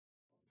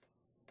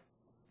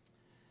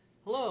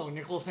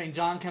Hello, St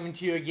Jon coming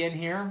to you again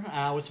here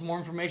with some more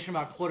information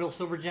about colloidal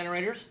silver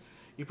generators.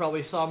 You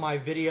probably saw my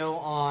video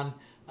on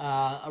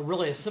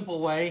a simple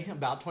way,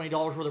 about $20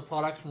 worth of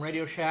products from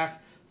Radio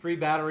Shack, 3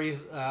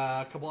 batteries,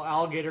 a couple of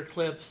alligator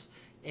clips,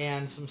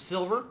 and some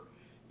silver.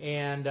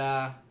 And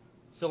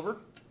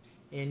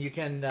you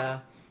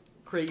can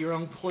create your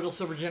own colloidal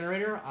silver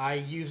generator. I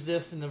used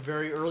this in the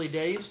very early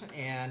days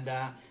and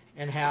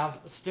have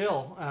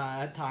still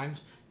at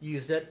times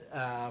used it,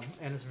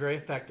 and it's very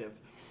effective.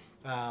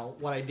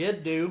 What I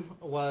did do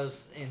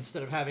was,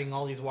 instead of having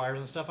all these wires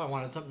and stuff, I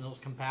wanted something that was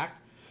compact.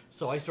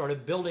 So I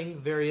started building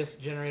various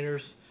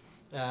generators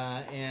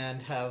and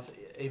have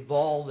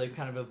evolved. They've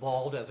kind of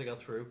evolved as I go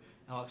through,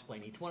 and I'll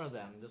explain each one of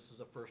them. This is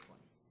the first one.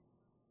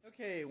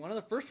 Okay, one of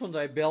the first ones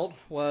I built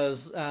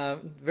was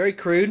very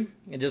crude.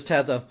 It just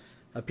has a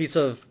piece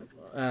of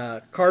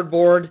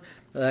cardboard,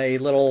 a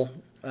little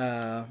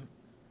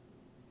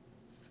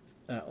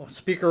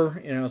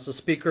speaker, it's a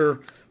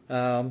speaker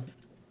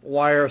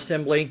wire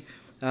assembly.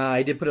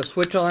 I did put a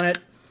switch on it,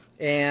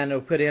 and I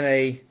put in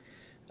a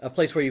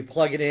place where you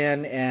plug it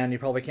in, and you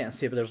probably can't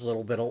see it, but there's a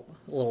little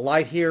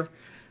light here.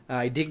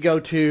 I did go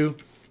to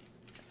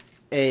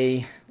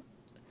a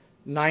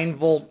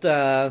 9-volt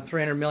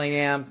 300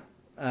 milliamp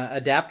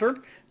adapter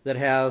that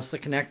has the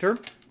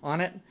connector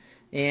on it,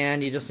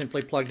 and you just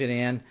simply plugged it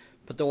in,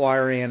 put the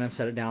wire in, and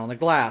set it down on the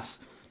glass.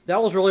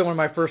 That was really one of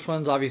my first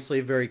ones,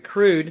 obviously very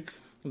crude,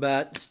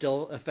 but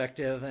still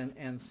effective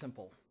and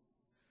simple.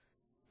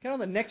 Kind of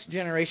the next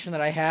generation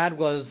that I had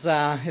was,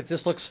 if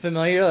this looks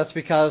familiar, that's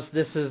because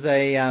this is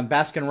a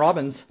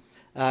Baskin-Robbins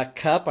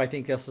cup. I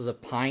think this is a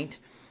pint,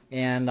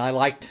 and I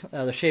liked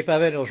the shape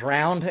of it. It was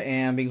round,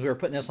 and because we were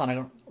putting this on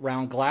a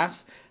round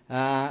glass,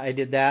 I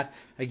did that.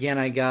 Again,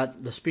 I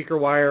got the speaker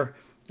wire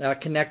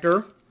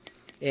connector,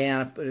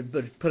 and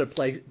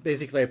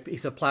basically a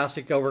piece of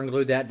plastic over and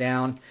glued that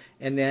down,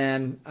 and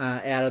then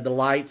added the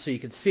light so you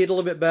could see it a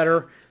little bit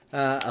better.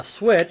 A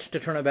switch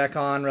to turn it back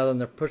on rather than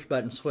the push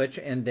button switch,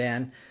 and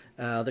then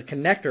the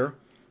connector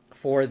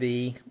for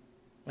the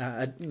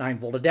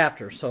 9-volt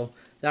adapter. So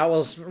that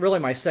was really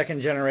my second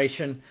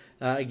generation.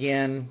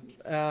 Again,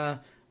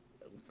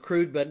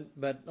 crude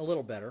but a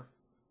little better.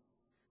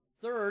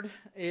 Third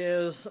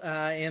is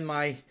in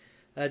my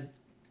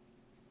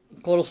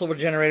colloidal silver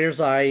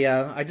generators,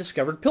 I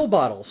discovered pill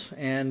bottles,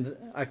 and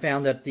I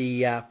found that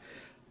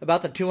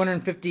about the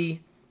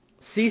 250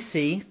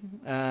 cc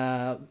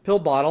pill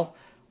bottle,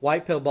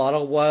 white pill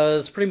bottle,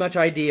 was pretty much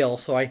ideal.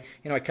 So I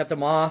cut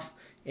them off,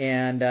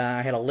 and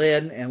I had a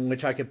lid in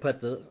which I could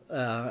put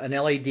an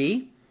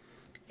LED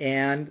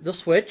and the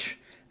switch.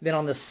 Then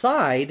on the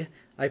side,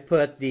 I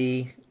put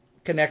the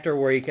connector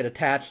where you could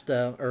attach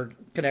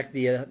connect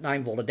the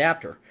 9-volt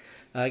adapter.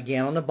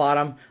 Again, on the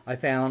bottom, I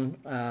found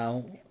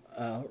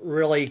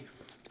really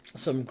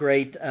some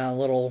great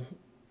little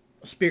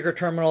speaker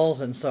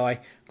terminals, and so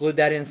I glued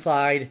that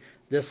inside.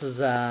 This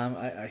is,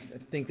 I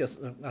think this,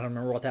 I don't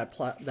remember what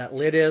that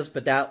lid is,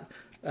 but that,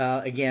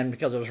 again,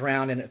 because it was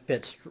round and it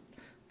fits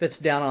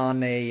down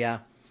on a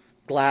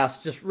glass,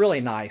 just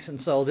really nice.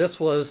 And so this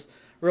was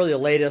really the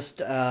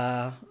latest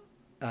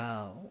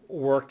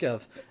work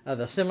of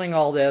assembling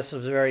all this. It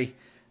was very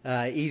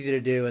easy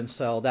to do, and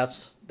so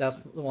that's the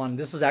one.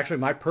 This is actually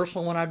my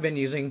personal one I've been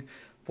using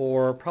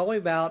for probably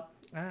about,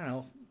 I don't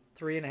know,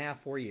 3.5,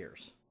 4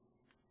 years.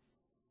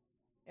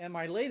 And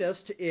my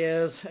latest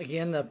is,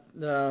 again,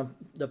 the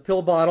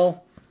pill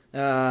bottle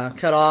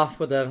cut off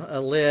with a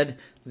lid,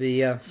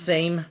 the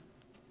same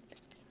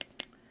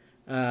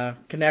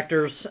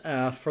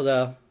connectors for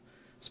the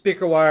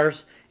speaker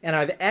wires, and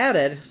I've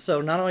added,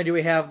 so not only do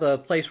we have the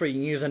place where you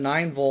can use a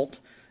 9-volt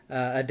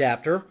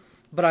adapter,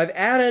 but I've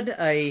added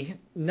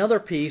another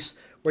piece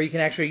where you can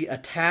actually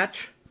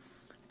attach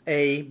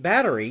a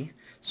battery.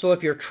 So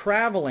if you're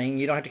traveling,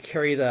 you don't have to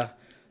carry the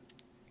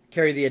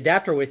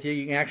adapter with you.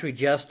 You can actually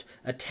just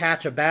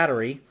attach a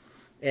battery,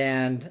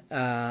 and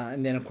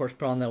then of course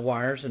put on the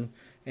wires and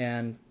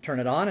turn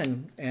it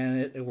on, and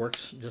it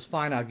works just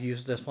fine. I've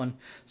used this one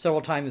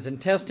several times in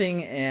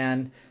testing,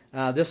 and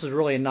this is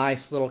really a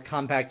nice little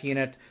compact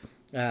unit.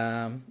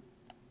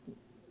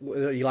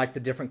 Whether you like the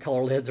different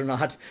color lids or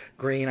not,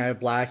 green, I have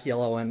black,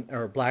 yellow,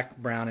 or black,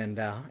 brown,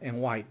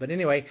 and white. But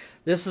anyway,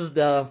 this is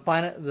the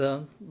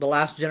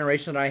last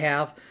generation that I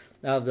have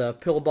of the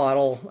pill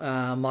bottle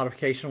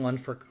modification one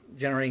for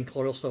generating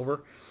colloidal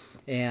silver.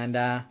 And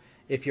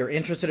if you're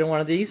interested in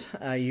one of these,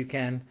 you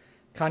can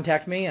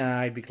contact me, and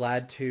I'd be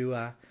glad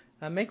to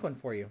make one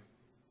for you.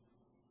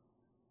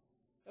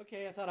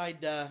 Okay, I thought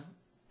I'd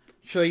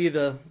show you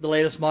the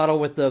latest model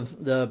with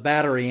the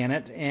battery in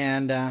it.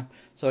 And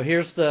so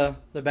here's the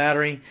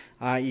battery.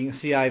 You can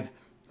see I've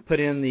put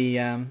in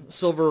the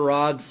silver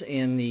rods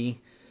in the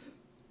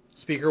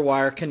speaker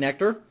wire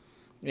connector,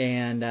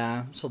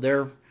 and so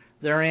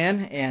they're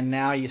in, and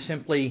now you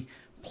simply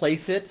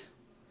place it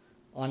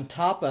on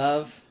top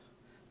of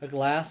a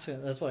glass.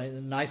 That's why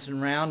it's nice and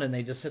round, and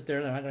they just sit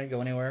there. They're not going to go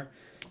anywhere.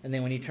 And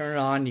then when you turn it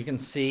on, you can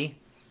see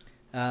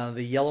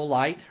the yellow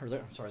light, or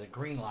the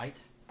green light.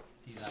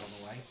 Do that on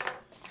the way.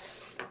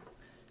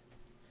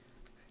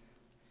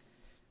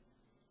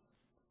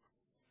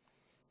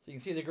 So you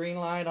can see the green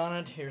light on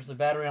it. Here's the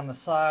battery on the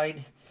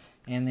side,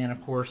 and then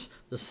of course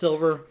the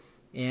silver.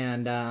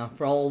 And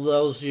for all of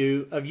those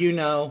of you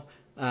know,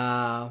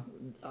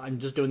 I'm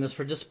just doing this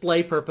for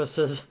display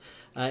purposes.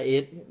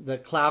 The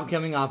cloud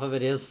coming off of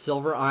it is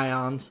silver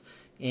ions,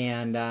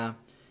 and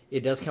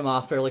it does come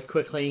off fairly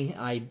quickly.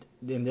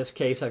 In this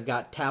case, I've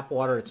got tap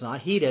water. It's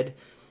not heated.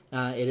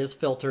 It is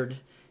filtered,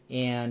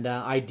 and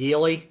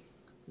ideally,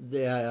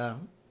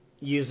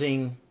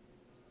 using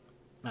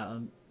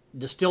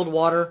distilled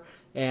water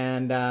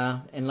and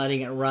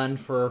letting it run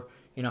for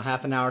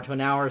half an hour to an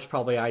hour is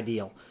probably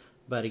ideal.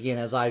 But again,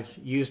 as I've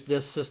used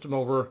this system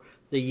over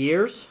the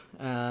years,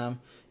 and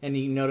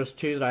you notice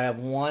too that I have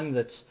one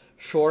that's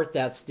short.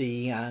 That's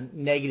the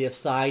negative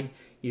side.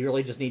 You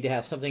really just need to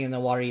have something in the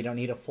water. You don't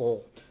need a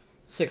full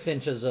 6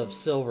 inches of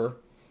silver.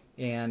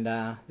 And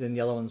then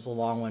the other one's the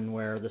long one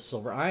where the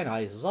silver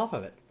ionizes off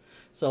of it.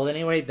 So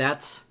anyway,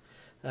 that's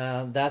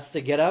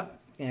the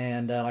get-up.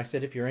 And like I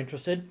said, if you're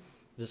interested,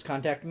 just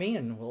contact me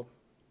and we'll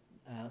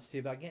see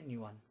about getting you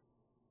one.